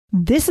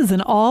This is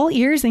an All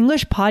Ears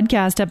English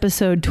Podcast,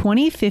 episode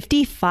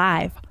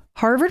 2055.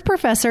 Harvard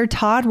professor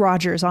Todd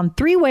Rogers on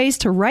 3 ways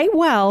to write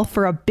well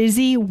for a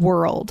busy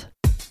world.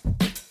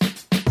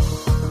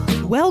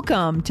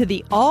 Welcome to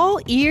the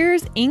All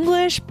Ears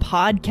English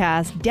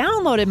Podcast,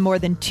 downloaded more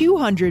than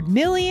 200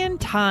 million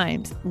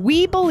times.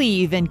 We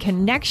believe in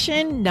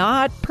connection,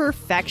 not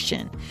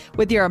perfection,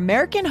 with your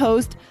American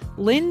host,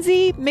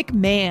 Lindsay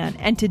McMahon,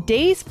 and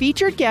today's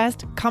featured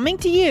guest coming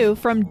to you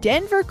from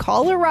Denver,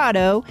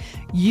 Colorado,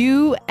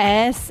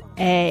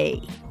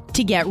 USA.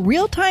 To get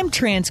real-time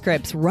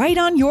transcripts right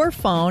on your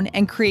phone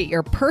and create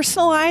your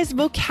personalized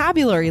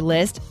vocabulary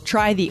list,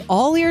 try the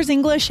All Ears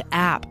English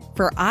app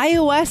for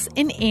iOS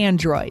and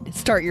Android.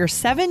 Start your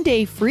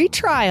 7-day free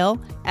trial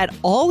at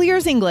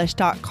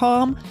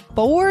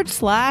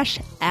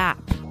allearsenglish.com/app.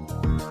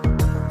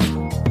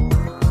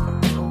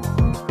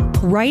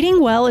 Writing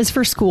well is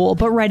for school,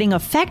 but writing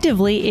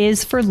effectively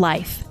is for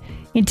life.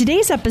 In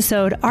today's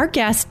episode, our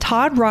guest,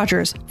 Todd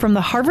Rogers from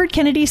the Harvard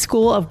Kennedy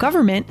School of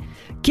Government,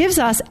 gives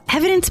us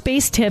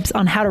evidence-based tips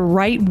on how to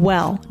write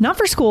well, not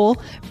for school,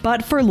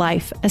 but for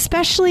life,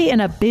 especially in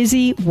a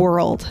busy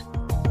world.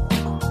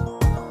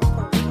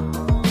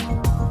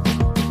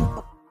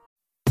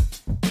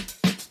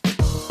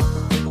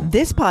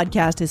 This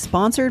podcast is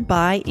sponsored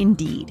by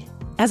Indeed.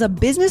 As a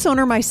business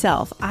owner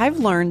myself, I've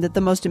learned that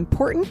the most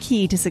important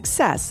key to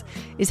success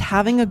is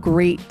having a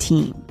great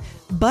team.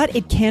 But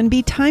it can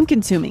be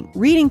time-consuming,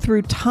 reading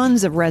through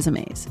tons of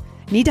resumes.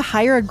 Need to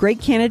hire a great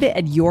candidate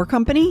at your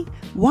company?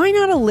 Why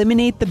not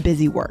eliminate the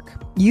busy work?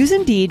 Use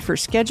Indeed for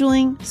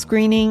scheduling,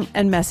 screening,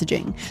 and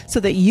messaging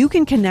so that you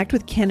can connect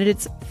with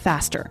candidates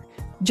faster.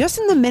 Just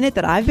in the minute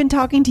that I've been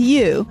talking to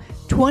you,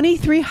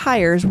 23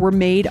 hires were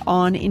made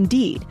on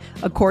Indeed,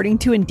 according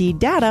to Indeed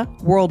data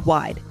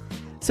worldwide.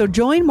 So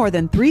join more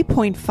than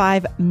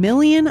 3.5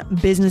 million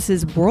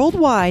businesses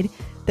worldwide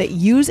that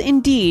use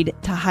Indeed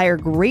to hire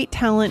great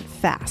talent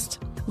fast.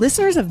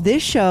 Listeners of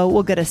this show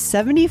will get a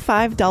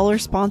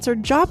 $75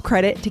 sponsored job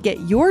credit to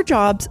get your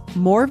jobs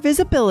more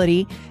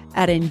visibility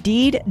at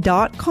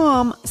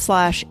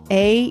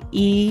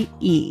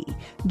Indeed.com/AEE.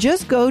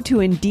 Just go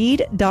to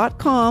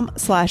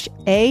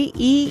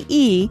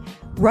Indeed.com/AEE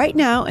right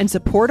now and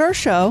support our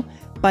show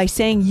by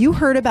saying you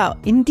heard about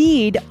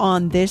Indeed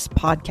on this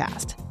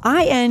podcast.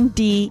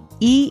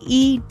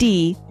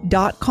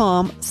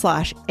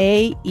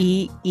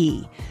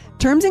 Indeed.com/AEE.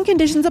 Terms and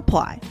conditions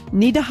apply.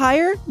 Need to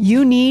hire?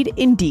 You need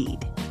Indeed.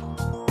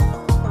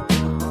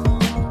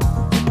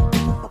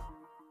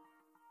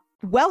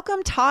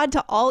 Welcome, Todd,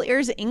 to All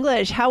Ears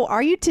English. How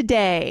are you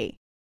today?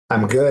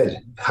 I'm good.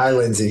 Hi,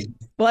 Lindsay.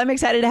 Well, I'm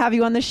excited to have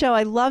you on the show.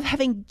 I love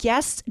having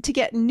guests to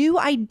get new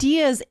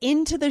ideas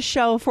into the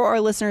show for our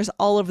listeners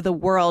all over the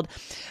world.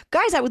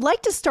 Guys, I would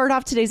like to start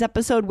off today's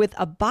episode with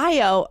a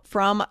bio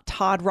from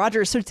Todd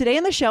Rogers. So today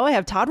on the show, I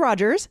have Todd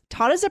Rogers.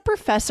 Todd is a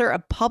professor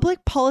of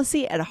public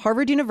policy at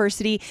Harvard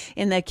University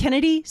in the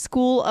Kennedy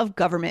School of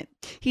Government.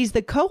 He's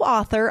the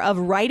co-author of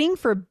Writing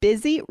for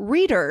Busy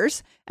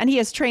Readers, and he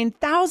has trained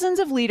thousands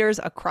of leaders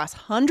across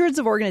hundreds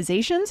of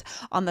organizations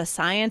on the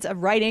science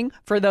of writing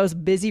for those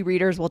busy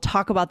readers. We'll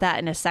talk about that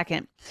in a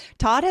second.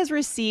 Todd has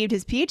received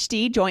his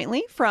PhD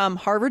jointly from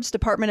Harvard's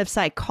Department of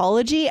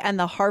Psychology and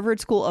the Harvard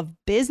School of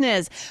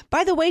Business.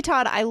 By the way,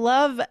 Todd, I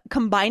love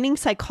combining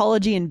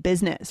psychology and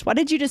business. Why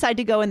did you decide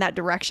to go in that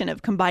direction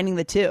of combining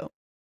the two?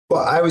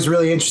 Well, I was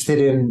really interested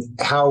in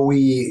how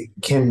we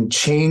can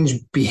change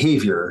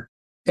behavior.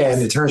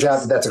 And it turns out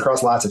that that's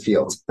across lots of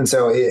fields. And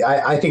so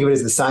I think of it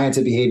as the science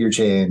of behavior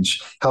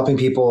change, helping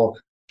people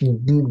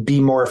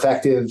be more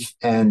effective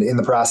and in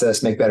the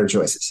process make better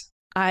choices.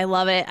 I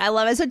love it. I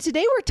love it. So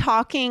today we're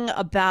talking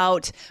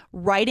about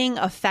writing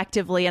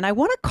effectively. And I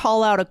want to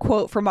call out a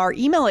quote from our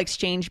email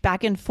exchange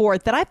back and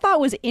forth that I thought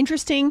was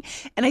interesting.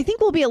 And I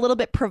think will be a little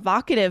bit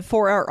provocative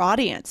for our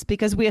audience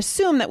because we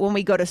assume that when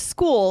we go to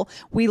school,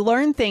 we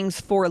learn things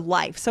for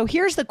life. So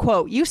here's the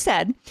quote. You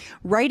said,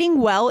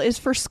 writing well is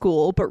for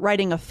school, but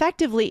writing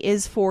effectively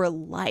is for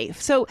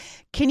life. So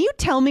can you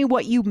tell me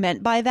what you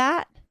meant by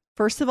that?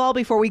 First of all,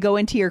 before we go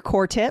into your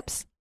core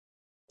tips?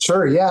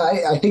 Sure.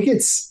 Yeah, I think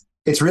it's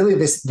really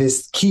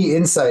this key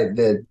insight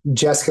that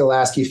Jessica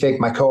Lasky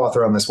Fink, my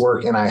co-author on this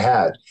work, and I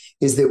had,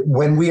 is that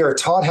when we are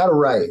taught how to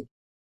write,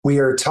 we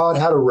are taught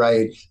how to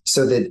write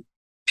so that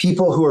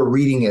people who are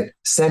reading it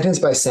sentence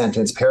by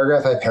sentence,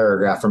 paragraph by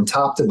paragraph, from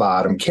top to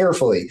bottom,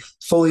 carefully,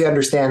 fully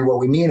understand what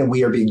we mean and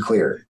we are being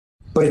clear.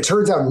 But it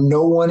turns out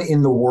no one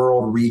in the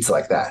world reads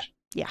like that.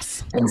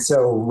 Yes. And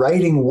so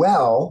writing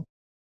well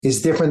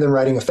is different than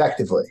writing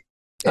effectively.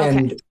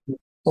 Okay.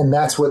 And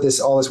that's what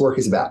all this work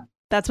is about.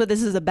 That's what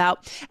this is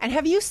about. And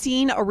have you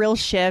seen a real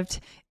shift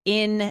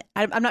in,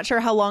 I'm not sure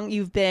how long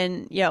you've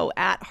been,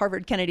 at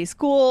Harvard Kennedy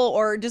School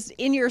or just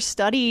in your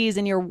studies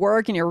and your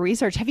work and your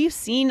research. Have you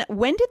seen,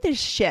 when did this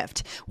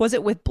shift? Was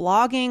it with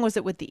blogging? Was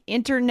it with the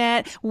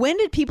internet? When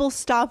did people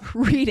stop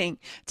reading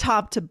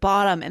top to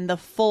bottom and the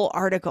full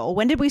article?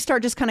 When did we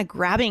start just kind of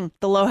grabbing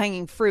the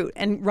low-hanging fruit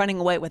and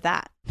running away with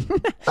that?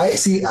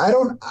 I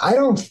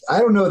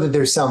don't know that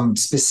there's some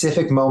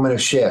specific moment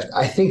of shift.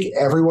 I think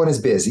everyone is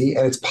busy,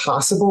 and it's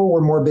possible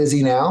we're more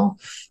busy now,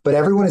 but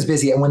everyone is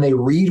busy. And when they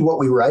read what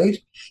we write,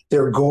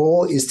 their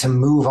goal is to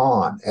move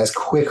on as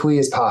quickly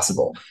as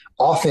possible,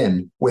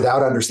 often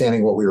without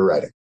understanding what we were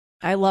writing.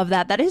 I love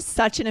that. That is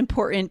such an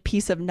important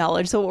piece of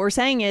knowledge. So what we're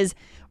saying is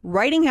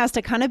writing has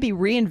to kind of be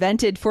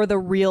reinvented for the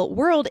real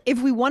world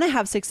if we want to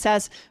have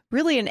success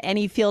really in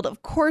any field.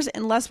 Of course,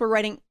 unless we're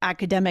writing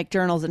academic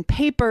journals and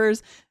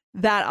papers,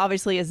 that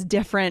obviously is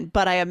different.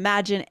 But I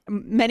imagine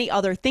many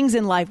other things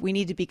in life, we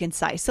need to be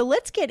concise. So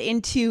let's get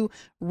into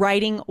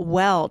writing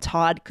well.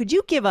 Todd, could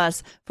you give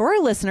us, for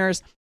our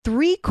listeners,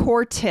 3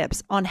 core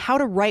tips on how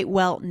to write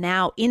well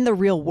now in the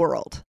real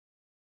world?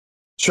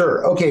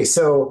 Sure. Okay.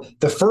 So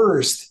the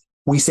first,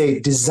 we say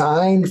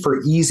design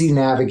for easy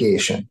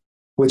navigation,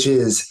 which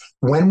is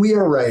when we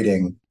are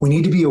writing, we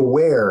need to be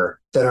aware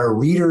that our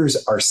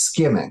readers are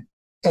skimming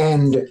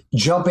and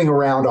jumping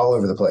around all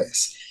over the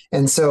place.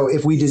 And so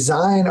if we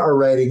design our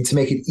writing to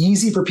make it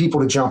easy for people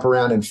to jump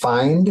around and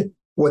find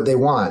what they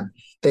want,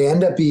 they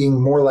end up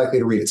being more likely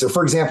to read it. So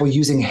for example,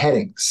 using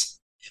headings,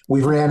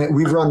 we've run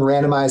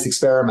randomized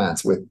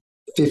experiments with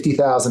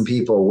 50,000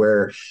 people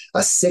where a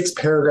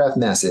 6-paragraph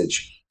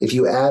message, if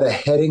you add a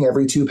heading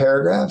every 2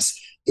 paragraphs,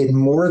 it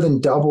more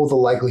than double the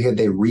likelihood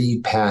they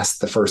read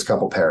past the first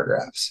couple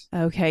paragraphs.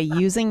 Okay,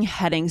 using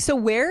headings. So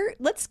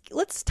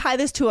let's tie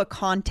this to a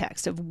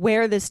context of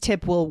where this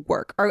tip will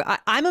work.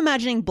 I'm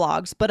imagining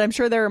blogs, but I'm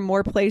sure there are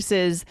more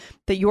places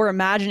that you're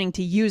imagining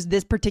to use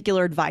this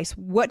particular advice.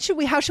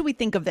 How should we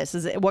think of this?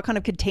 What kind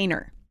of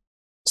container?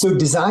 So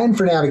design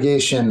for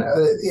navigation,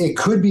 it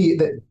could be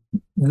that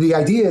the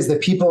idea is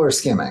that people are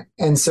skimming.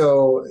 And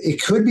so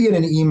it could be in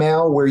an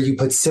email where you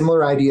put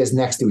similar ideas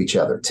next to each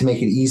other to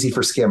make it easy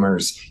for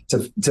skimmers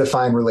to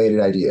find related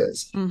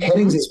ideas. Mm-hmm.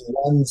 Headings is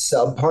one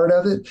sub part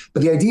of it.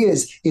 But the idea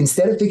is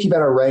instead of thinking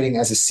about our writing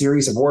as a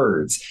series of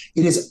words,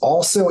 it is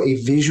also a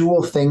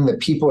visual thing that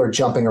people are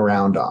jumping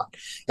around on.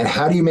 And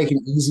how do you make it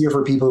easier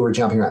for people who are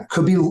jumping around?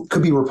 Could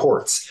be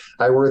reports.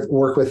 I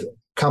work with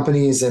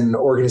companies and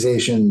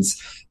organizations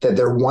that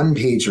they're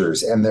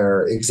one-pagers and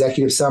their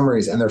executive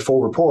summaries and their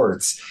full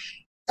reports.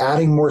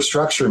 Adding more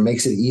structure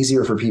makes it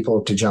easier for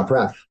people to jump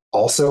around.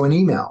 Also in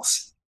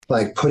emails,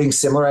 like putting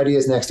similar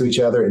ideas next to each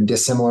other and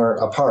dissimilar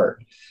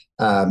apart,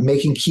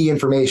 making key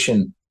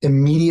information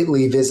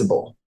immediately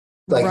visible.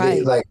 Like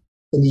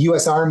in the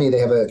U.S. Army, they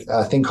have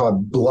a thing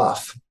called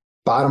BLUF,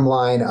 bottom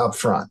line up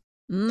front.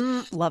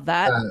 Love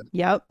that.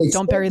 Yep.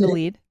 Don't bury the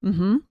lead.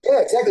 Mm-hmm. Yeah,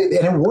 exactly. And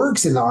it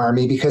works in the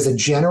Army because a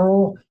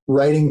general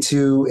writing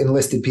to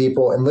enlisted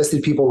people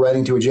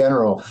writing to a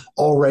general,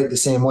 all write the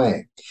same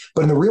way.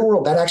 But in the real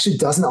world, that actually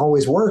doesn't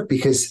always work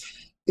because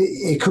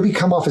it could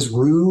come off as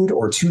rude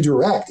or too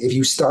direct if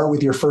you start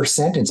with your first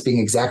sentence being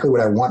exactly what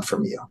I want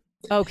from you.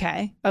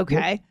 Okay.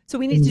 So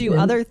we need to do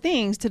other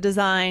things to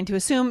design, to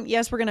assume,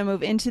 yes, we're going to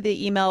move into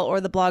the email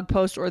or the blog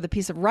post or the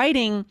piece of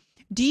writing.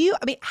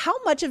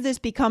 How much of this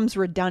becomes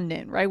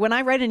redundant, right? When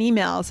I write an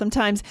email,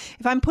 sometimes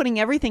if I'm putting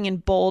everything in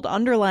bold,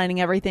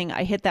 underlining everything,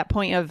 I hit that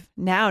point of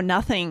now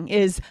nothing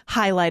is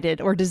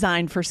highlighted or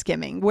designed for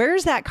skimming.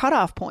 Where's that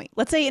cutoff point?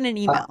 Let's say in an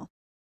email.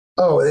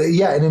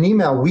 In an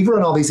email, we've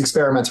run all these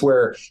experiments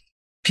where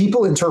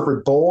people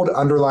interpret bold,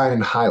 underline,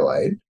 and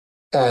highlight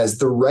as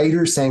the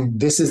writer saying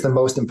this is the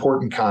most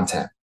important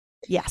content.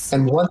 Yes.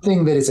 And one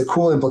thing that is a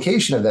cool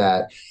implication of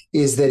that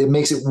is that it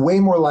makes it way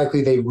more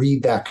likely they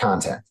read that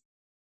content.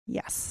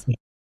 Yes.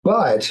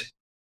 But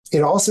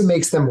it also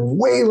makes them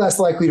way less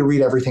likely to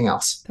read everything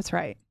else. That's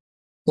right.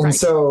 And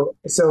so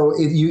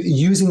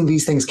using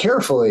these things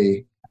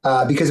carefully,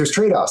 because there's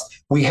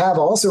trade-offs. We have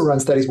also run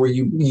studies where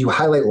you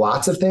highlight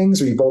lots of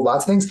things or you bold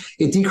lots of things.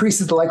 It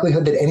decreases the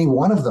likelihood that any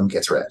one of them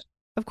gets read.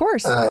 Of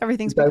course,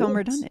 everything's become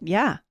redundant.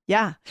 Yeah.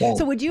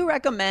 So would you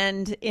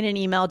recommend in an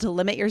email to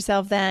limit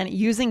yourself then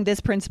using this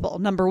principle?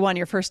 Number 1,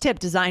 your first tip,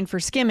 design for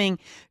skimming,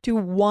 to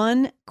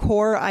one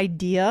core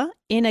idea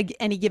in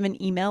any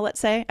given email, let's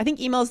say? I think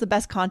email is the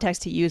best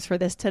context to use for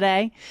this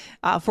today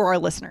for our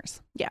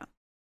listeners. Yeah.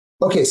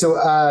 Okay. So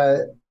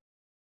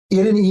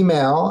in an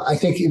email, I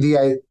think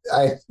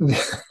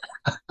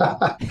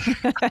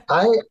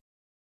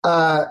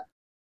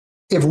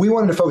if we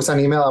wanted to focus on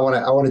email, I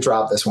want to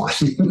drop this one.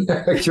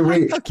 Can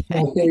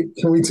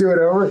we do it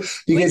over?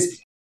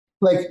 Because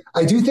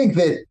I do think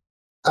that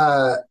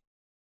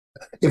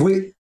if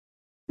we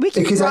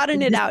can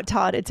broaden it out,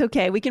 Todd. It's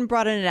okay. We can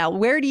broaden it out.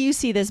 Where do you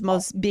see this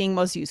being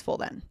most useful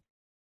then?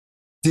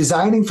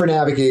 Designing for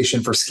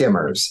navigation for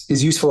skimmers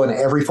is useful in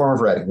every form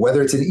of writing,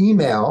 whether it's an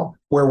email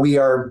where we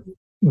are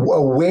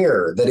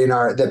aware that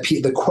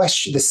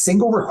the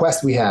single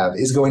request we have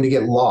is going to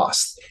get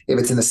lost if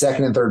it's in the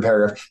second and third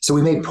paragraph. So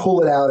we may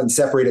pull it out and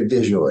separate it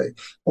visually,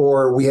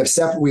 or we have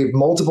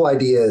multiple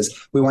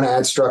ideas. We want to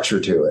add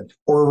structure to it,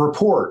 or a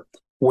report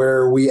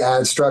where we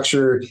add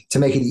structure to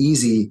make it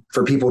easy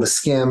for people to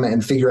skim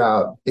and figure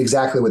out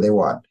exactly what they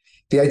want.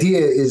 The idea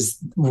is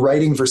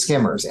writing for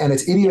skimmers, and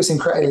it's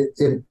idiosyncratic.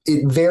 It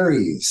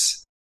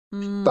varies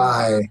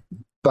by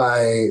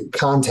by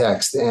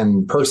context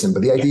and person.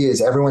 But the idea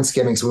is everyone's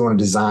skimming, so we want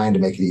to design to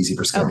make it easy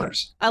for Okay.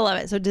 skimmers. I love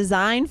it. So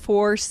design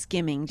for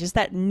skimming, just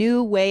that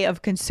new way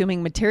of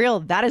consuming material.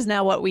 That is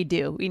now what we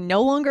do. We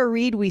no longer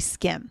read, we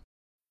skim.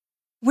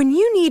 When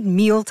you need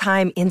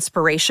mealtime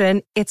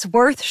inspiration, it's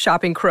worth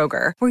shopping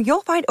Kroger, where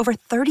you'll find over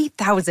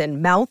 30,000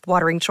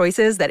 mouth-watering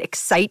choices that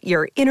excite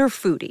your inner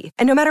foodie.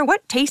 And no matter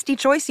what tasty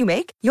choice you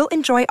make, you'll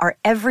enjoy our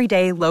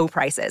everyday low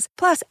prices,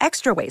 plus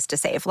extra ways to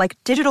save, like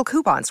digital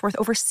coupons worth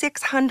over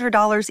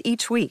 $600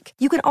 each week.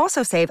 You can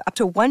also save up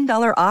to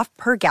 $1 off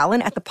per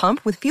gallon at the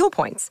pump with fuel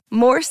points.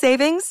 More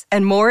savings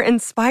and more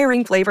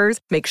inspiring flavors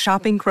make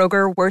shopping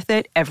Kroger worth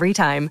it every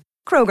time.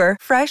 Kroger,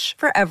 fresh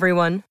for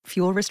everyone.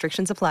 Fuel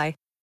restrictions apply.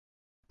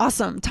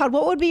 Awesome. Todd,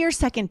 what would be your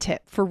second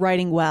tip for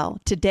writing well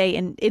today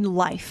in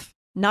life,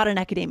 not in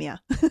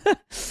academia?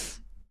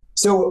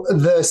 So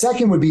the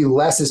second would be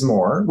less is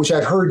more, which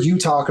I've heard you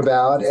talk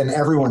about and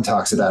everyone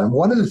talks about. And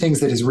one of the things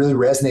that has really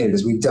resonated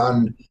as we've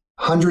done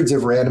hundreds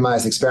of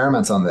randomized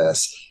experiments on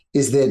this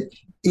is that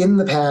in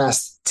the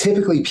past,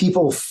 typically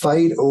people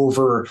fight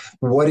over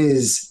what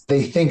is,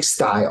 they think,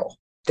 style.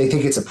 They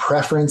think it's a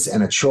preference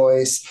and a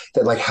choice,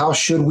 that like, how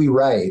should we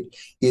write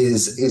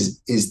is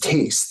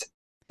taste.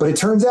 But it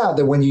turns out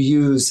that when you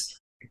use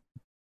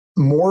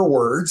more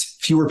words,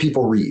 fewer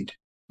people read.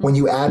 When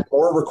you add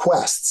more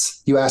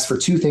requests, you ask for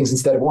two things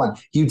instead of one,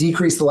 you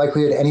decrease the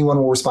likelihood anyone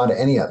will respond to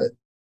any of it.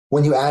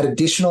 When you add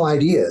additional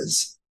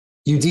ideas,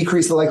 you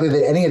decrease the likelihood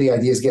that any of the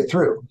ideas get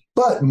through,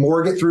 but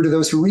more get through to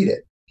those who read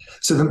it.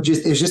 So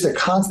it's just a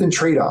constant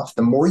trade-off.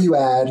 The more you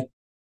add,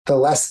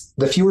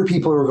 the fewer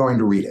people are going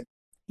to read it.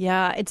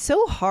 Yeah, it's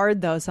so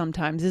hard though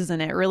sometimes, isn't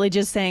it? Really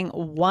just saying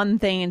one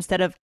thing instead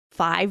of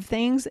 5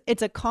 things.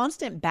 It's a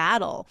constant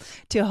battle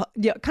to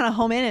kind of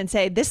home in and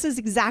say, this is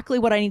exactly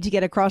what I need to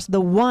get across, the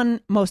one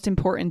most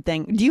important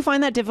thing. Do you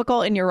find that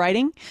difficult in your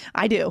writing?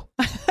 I do.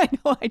 I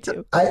know I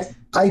do.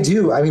 I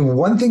do. I mean,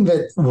 one thing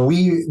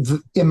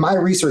that in my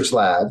research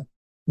lab,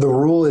 the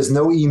rule is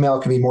no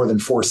email can be more than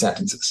 4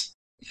 sentences.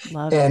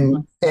 Love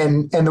and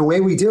the way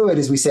we do it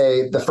is we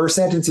say the first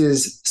sentence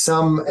is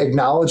some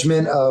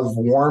acknowledgement of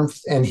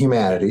warmth and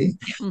humanity.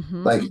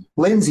 Mm-hmm. Like,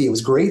 Lindsay, it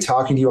was great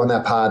talking to you on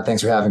that pod.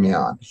 Thanks for having me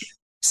on.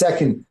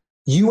 Second,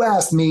 you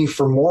asked me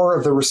for more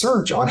of the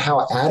research on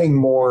how adding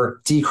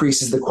more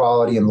decreases the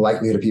quality and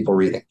likelihood of people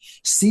reading.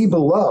 See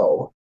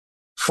below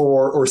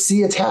or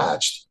see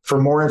attached for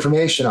more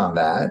information on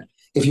that.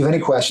 If you have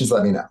any questions,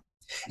 let me know.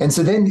 And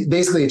so then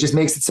basically it just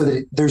makes it so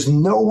that there's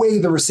no way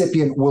the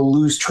recipient will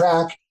lose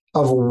track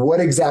of what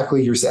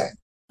exactly you're saying.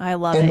 I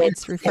love it.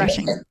 It's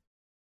refreshing.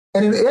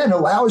 And it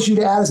allows you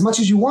to add as much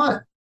as you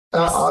want.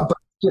 But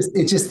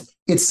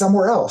it's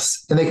somewhere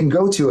else and they can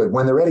go to it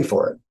when they're ready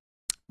for it.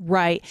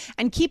 Right.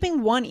 And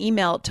keeping one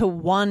email to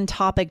one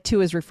topic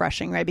too is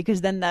refreshing, right?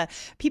 Because then the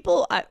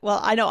people,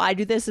 I know I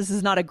do this. This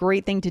is not a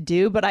great thing to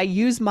do, but I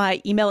use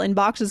my email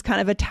inbox as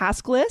kind of a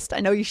task list. I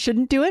know you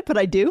shouldn't do it, but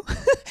I do.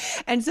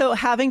 And so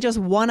having just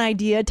one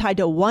idea tied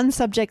to one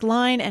subject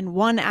line and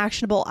one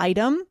actionable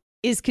item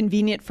is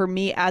convenient for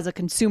me as a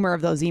consumer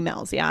of those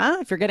emails. Yeah.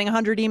 If you're getting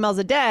 100 emails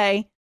a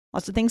day,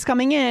 lots of things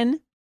coming in.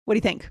 What do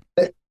you think?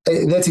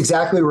 That's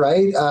exactly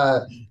right.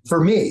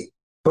 For me,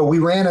 but we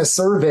ran a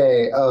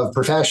survey of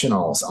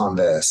professionals on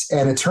this,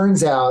 and it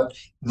turns out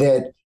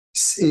that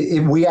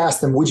we asked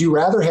them, would you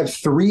rather have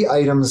 3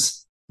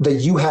 items that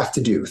you have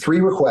to do,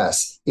 3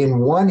 requests in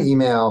one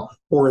email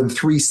or in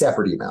 3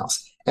 separate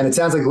emails? And it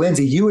sounds like,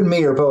 Lindsay, you and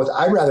me are both,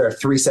 I'd rather have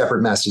 3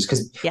 separate messages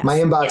because my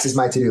inbox is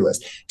my to-do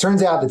list.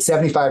 Turns out that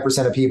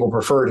 75% of people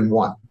prefer it in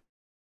one.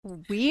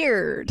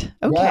 Weird.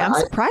 Okay, yeah, I'm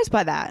surprised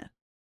by that.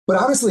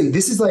 But honestly,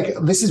 this is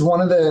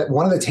one of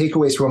the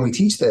takeaways from when we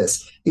teach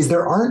this is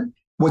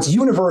what's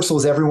universal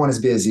is everyone is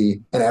busy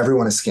and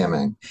everyone is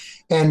skimming.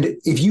 And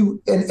if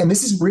you, and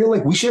this is real,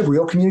 like we should have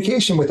real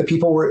communication with the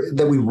people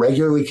that we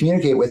regularly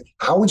communicate with.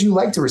 How would you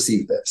like to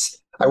receive this?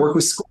 I work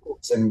with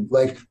schools and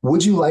like,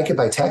 would you like it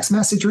by text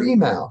message or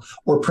email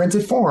or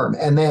printed form?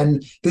 And then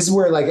this is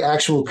where like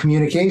actual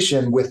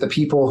communication with the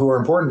people who are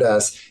important to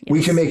us,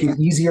 we can make it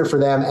easier for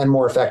them and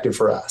more effective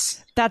for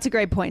us. That's a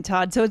great point,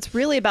 Todd. So it's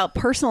really about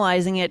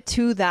personalizing it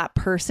to that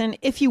person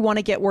if you want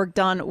to get work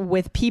done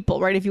with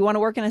people, right? If you want to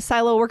work in a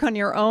silo, work on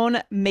your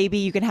own, maybe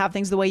you can have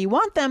things the way you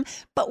want them,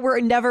 but we're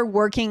never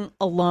working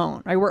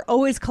alone, right? We're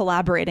always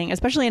collaborating,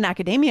 especially in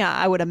academia,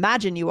 I would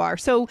imagine you are.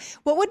 So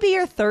what would be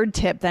your third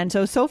tip then?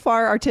 So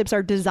far our tips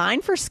are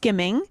designed for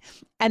skimming,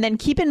 and then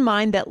keep in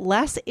mind that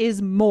less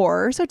is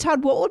more. So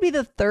Todd, what would be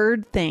the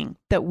third thing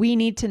that we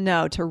need to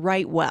know to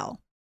write well?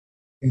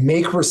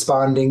 Make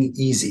responding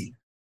easy.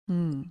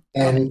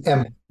 And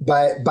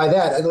by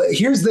that,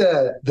 here's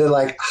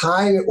the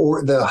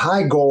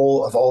high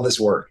goal of all this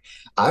work.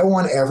 I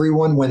want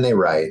everyone when they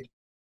write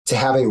to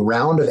have a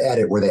round of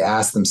edit where they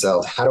ask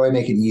themselves, how do I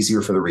make it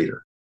easier for the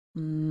reader?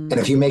 And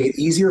if you make it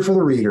easier for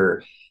the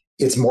reader,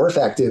 it's more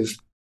effective.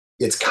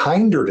 It's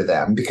kinder to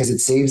them because it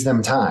saves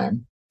them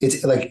time.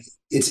 It's like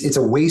it's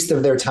a waste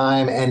of their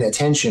time and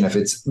attention if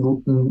it's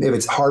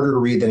harder to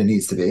read than it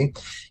needs to be,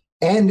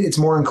 and it's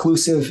more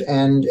inclusive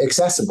and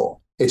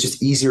accessible. It's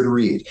just easier to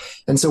read.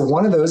 And so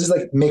one of those is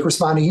like make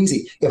responding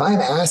easy. If I'm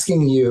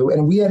asking you,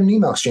 and we had an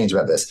email exchange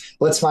about this,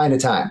 let's find a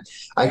time.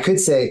 I could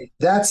say,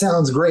 that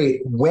sounds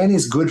great. When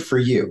is good for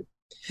you?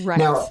 Right.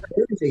 Now,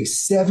 there is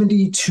a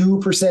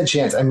 72%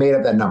 chance, I made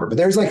up that number, but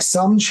there's like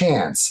some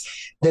chance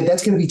that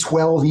that's going to be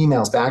 12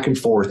 emails back and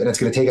forth, and it's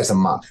going to take us a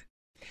month.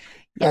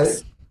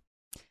 Yes.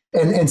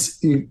 And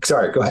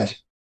sorry, go ahead.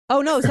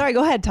 Oh, no, sorry.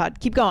 Go ahead, Todd.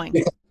 Keep going.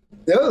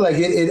 No, like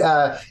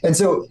and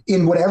so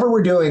in whatever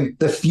we're doing,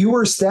 the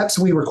fewer steps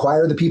we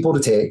require the people to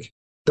take,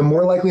 the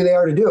more likely they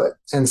are to do it.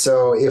 And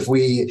so if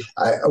we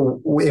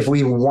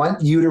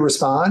want you to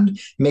respond,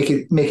 make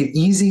it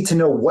easy to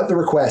know what the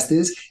request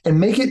is, and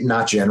make it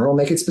not general,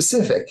 make it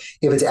specific.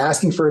 If it's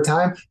asking for a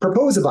time,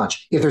 propose a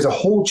bunch. If there's a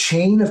whole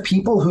chain of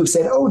people who've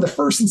said, oh, the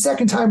first and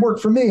second time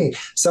worked for me,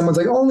 someone's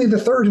like, only the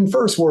third and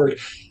first work.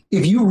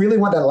 If you really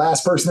want that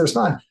last person to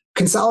respond,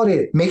 consolidate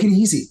it, make it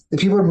easy. The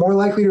people are more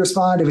likely to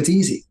respond if it's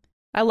easy.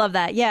 I love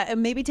that. Yeah.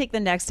 And maybe take the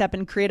next step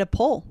and create a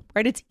poll,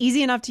 right? It's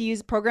easy enough to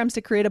use programs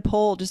to create a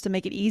poll just to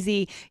make it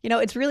easy. You know,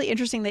 it's really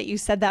interesting that you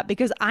said that,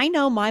 because I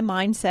know my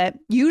mindset.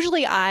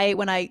 Usually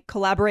when I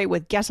collaborate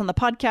with guests on the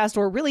podcast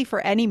or really for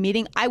any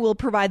meeting, I will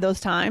provide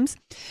those times.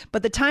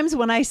 But the times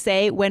when I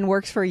say when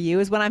works for you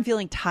is when I'm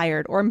feeling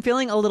tired or I'm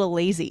feeling a little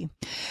lazy.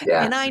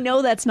 Yeah. And I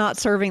know that's not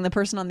serving the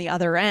person on the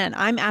other end.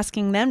 I'm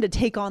asking them to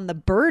take on the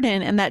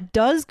burden, and that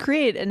does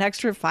create an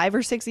extra 5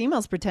 or 6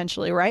 emails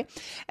potentially, right?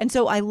 And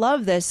so I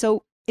love this. So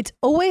it's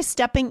always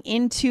stepping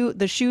into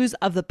the shoes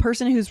of the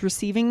person who's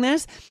receiving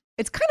this.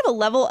 It's kind of a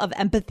level of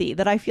empathy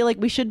that I feel like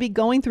we should be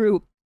going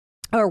through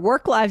our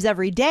work lives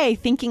every day,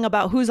 thinking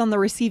about who's on the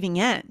receiving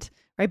end,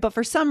 right? But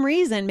for some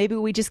reason, maybe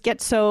we just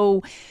get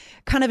so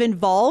kind of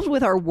involved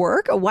with our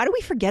work. Why do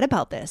we forget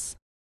about this?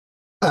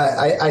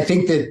 I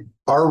think that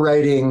our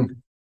writing,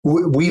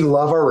 we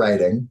love our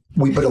writing.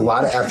 We put a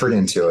lot of effort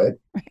into it,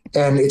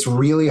 and it's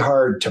really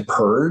hard to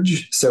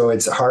purge. So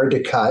it's hard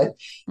to cut.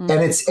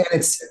 And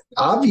it's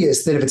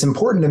obvious that if it's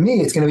important to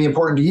me, it's going to be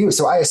important to you.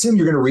 So I assume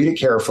you're going to read it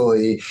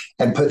carefully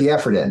and put the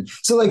effort in.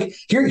 So like,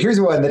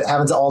 here's one that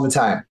happens all the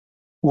time.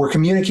 We're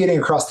communicating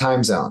across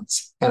time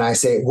zones. And I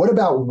say, what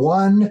about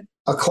 1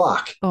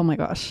 o'clock? Oh my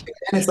gosh.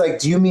 And it's like,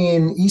 do you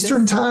mean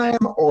Eastern time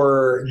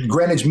or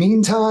Greenwich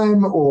Mean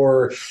Time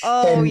or?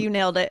 Oh, you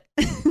nailed it.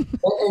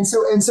 And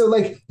so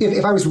like,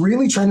 if I was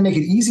really trying to make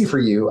it easy for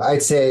you,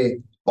 I'd say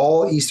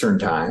all Eastern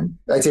time.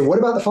 I'd say, what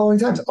about the following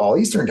times? All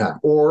Eastern time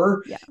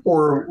or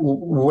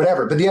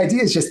whatever. But the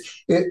idea is just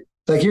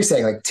like you're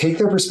saying, like take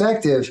their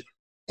perspective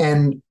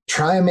and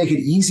try and make it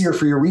easier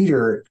for your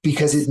reader,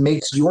 because it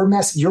makes your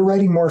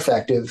writing more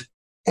effective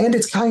and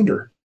it's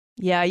kinder.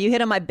 Yeah, you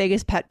hit on my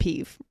biggest pet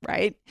peeve,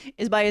 right?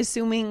 Is by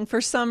assuming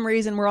for some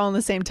reason we're all in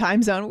the same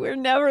time zone. We're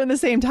never in the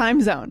same time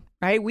zone,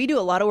 right? We do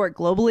a lot of work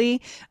globally.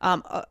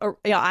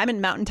 I'm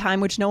in Mountain Time,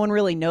 which no one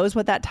really knows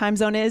what that time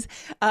zone is,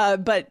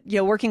 but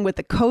working with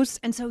the coast.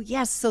 And so,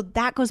 yes, so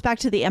that goes back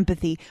to the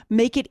empathy.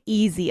 Make it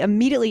easy.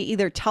 Immediately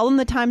either tell them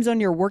the time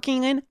zone you're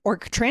working in or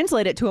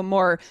translate it to a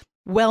more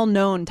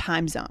well-known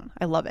time zone.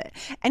 I love it.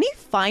 Any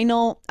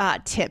final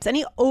tips,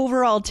 any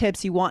overall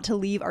tips you want to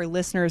leave our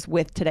listeners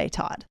with today,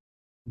 Todd?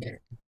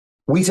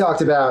 We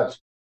talked about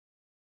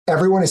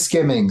everyone is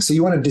skimming. So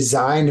you want to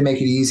design to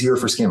make it easier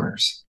for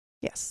skimmers.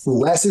 Yes.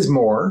 Less is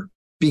more,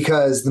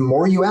 because the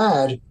more you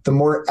add, the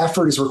more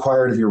effort is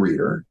required of your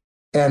reader.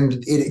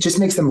 And it just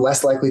makes them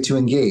less likely to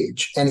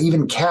engage and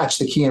even catch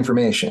the key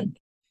information.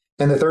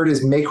 And the third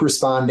is make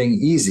responding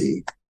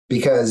easy,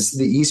 because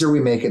the easier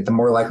we make it, the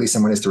more likely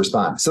someone is to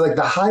respond. So like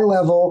the high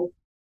level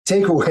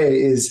takeaway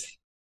is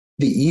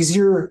the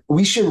easier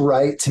we should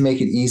write to make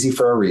it easy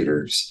for our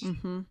readers.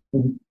 Mm-hmm.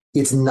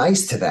 It's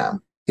nice to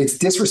them. It's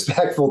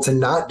disrespectful to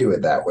not do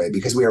it that way,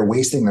 because we are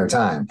wasting their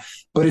time.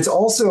 But it's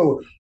also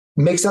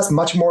makes us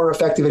much more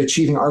effective at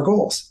achieving our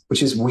goals,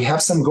 which is we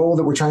have some goal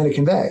that we're trying to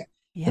convey.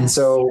 Yes. And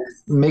so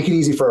make it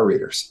easy for our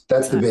readers.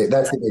 That's the big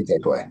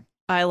takeaway.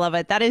 I love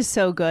it. That is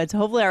so good. So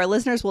hopefully our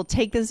listeners will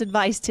take this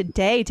advice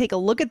today. Take a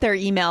look at their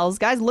emails.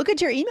 Guys, look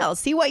at your emails.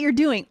 See what you're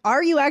doing.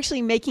 Are you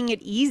actually making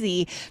it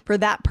easy for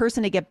that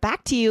person to get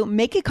back to you?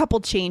 Make a couple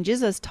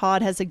changes, as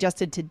Todd has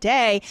suggested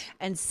today,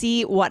 and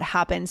see what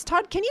happens.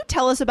 Todd, can you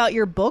tell us about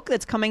your book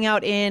that's coming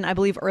out in, I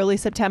believe, early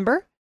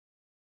September?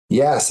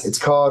 Yes, it's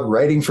called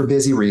Writing for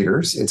Busy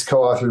Readers. It's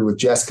co-authored with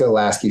Jessica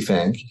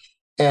Lasky-Fink.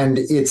 And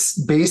it's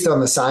based on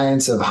the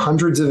science of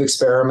hundreds of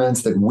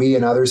experiments that we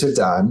and others have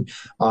done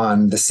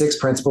on the 6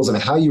 principles of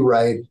how you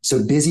write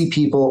so busy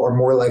people are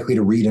more likely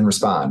to read and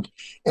respond.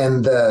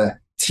 And the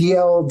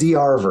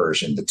TLDR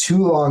version, the too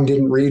long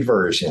didn't read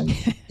version,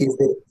 is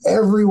that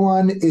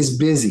everyone is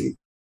busy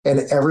and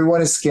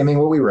everyone is skimming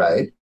what we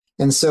write.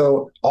 And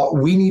so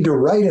we need to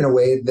write in a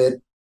way that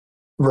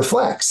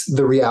reflects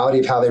the reality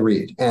of how they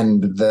read.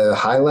 And the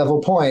high level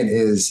point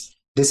is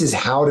this is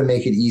how to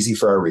make it easy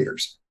for our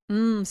readers.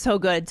 So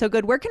good. So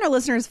good. Where can our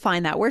listeners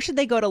find that? Where should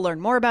they go to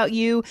learn more about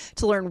you,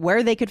 to learn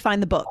where they could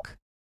find the book?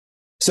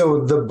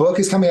 So the book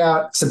is coming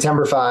out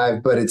September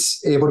 5, but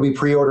it's able to be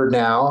pre-ordered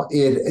now.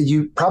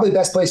 Probably the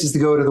best place is to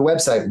go to the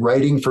website,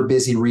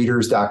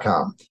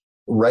 writingforbusyreaders.com.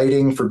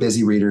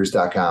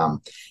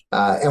 writingforbusyreaders.com.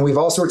 And we have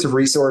all sorts of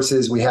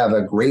resources. We have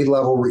a grade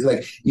level,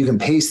 like you can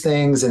paste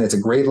things and it's a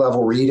grade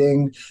level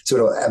reading. So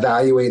it'll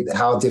evaluate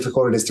how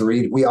difficult it is to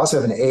read. We also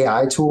have an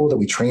AI tool that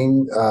we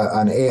train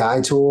an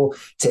AI tool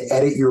to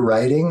edit your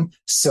writing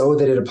so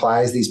that it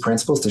applies these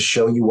principles to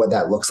show you what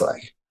that looks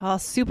like. Oh,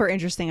 super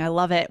interesting. I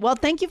love it. Well,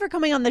 thank you for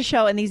coming on the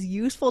show and these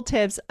useful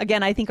tips.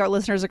 Again, I think our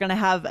listeners are going to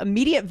have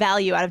immediate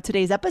value out of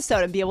today's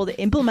episode and be able to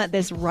implement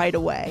this right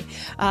away.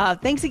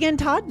 Thanks again,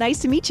 Todd. Nice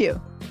to meet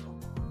you.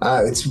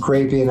 It's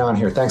great being on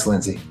here. Thanks,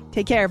 Lindsay.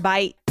 Take care.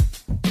 Bye.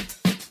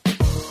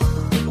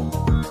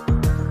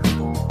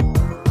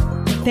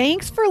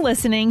 Thanks for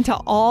listening to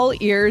All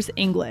Ears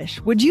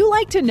English. Would you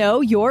like to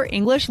know your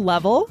English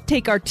level?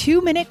 Take our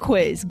 2-minute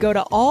quiz. Go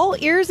to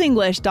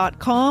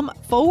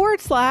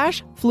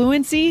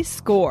allearsenglish.com/fluency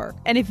score.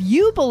 And if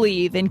you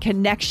believe in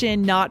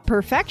connection, not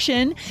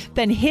perfection,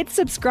 then hit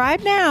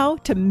subscribe now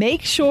to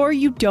make sure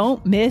you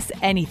don't miss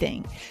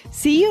anything.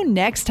 See you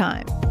next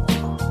time.